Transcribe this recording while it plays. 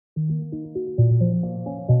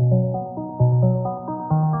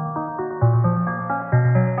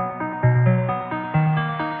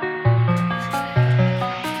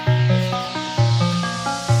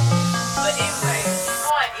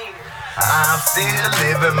still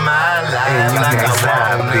living my life like I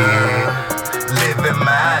wanna be. Living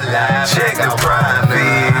my life, check the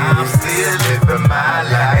profit. I'm still living my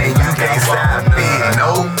life, and you can't stop it.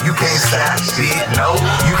 No, you can't stop it. No,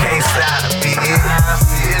 you can't stop it. I'm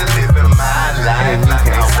still living my life like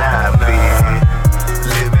I wanna be.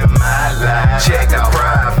 Living my life, check the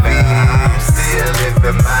profit. I'm still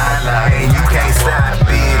living my life, and you can't stop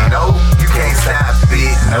it. No, you can't stop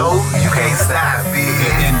it. No, you can't stop it.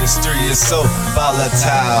 The industry is so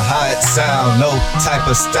volatile, how it sound, no type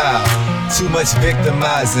of style. Too much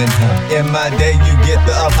victimizing. In my day you get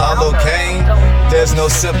the Apollo cane. There's no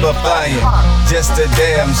simplifying, just a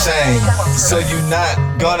damn shame. So you not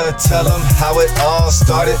gonna tell them how it all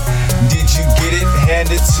started? Did you get it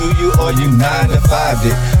handed to you, or you 9 to 5'd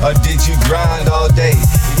it? Or did you grind all day?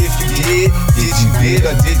 If you did you bid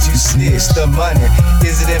or did you snitch? The money,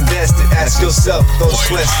 is it invested? Ask yourself those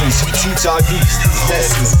questions. You teach all youth these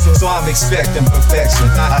lessons, so I'm expecting perfection.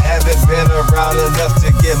 I haven't been around enough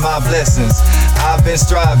to get my blessings. I've been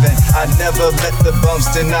striving, I never let the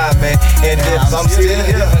bumps deny me. And if I'm still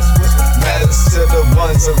here, matters to the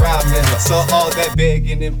ones around me. So all that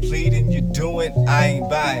begging and pleading you're doing, I ain't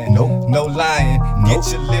buying. No lying.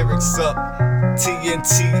 Get your lyrics up.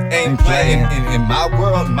 TNT ain't playing. In my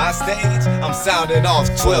world, my stage, I'm sounding off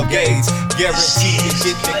 12 gauge. Guaranteed to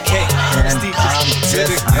get the cake. I'm still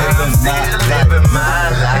living my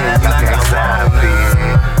life like I wanna be.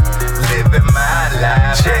 Living my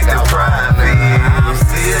life, check the profit. I'm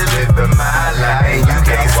still living my life, and you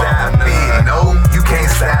can't stop it. No, you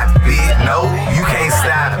can't stop it. No, you can't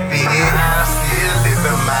stop it. I'm still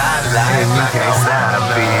living my life like I wanna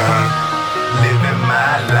be. Living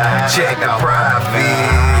my life, check the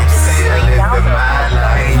profit. Still living my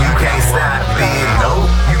life, and you can't stop it. No,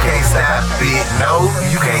 you can't stop it. No,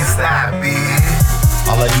 you can't stop it.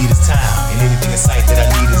 All I need is time, and anything in sight that I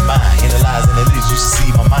need is mine. Analyzing the list, you should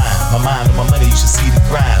see my mind. My mind and my money, you should see the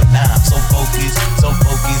grind. Now I'm so focused,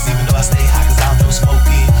 even though I stay high, cause I'm no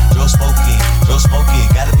smoking. Dro smoking,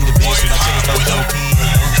 gotta be the best with my chance, no joking.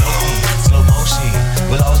 Slow motion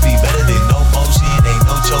will always be better than no motion. Ain't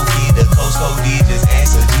no choking, the coast coded, just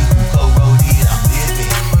answer G who co-wrote it. I'm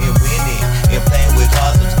living and winning and playing with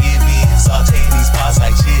cards I'm giving. Sauteing these parts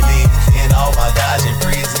like chitlin', and all my dodge in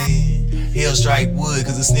prison. Hell strike wood,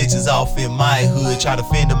 cause the snitches off in my hood. Try to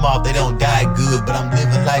fend them off, they don't die good. But I'm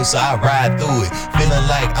living life, so I ride through it. Feeling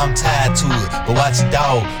like I'm tied to it. But watch your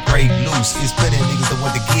dog break loose. It's plenty of niggas that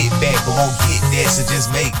want to get back, but won't get that, so just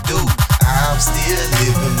make do. I'm still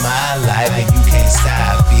living my life, and you can't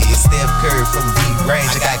stop it. Steph Curry from deep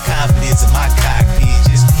range, I got confidence in my cockpit.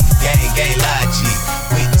 Just be gang logic.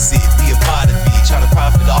 Witness it, be a part of it. Try to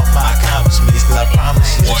profit off my accomplishments, cause I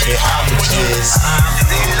promise you that I'm just I'm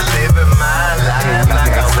still living my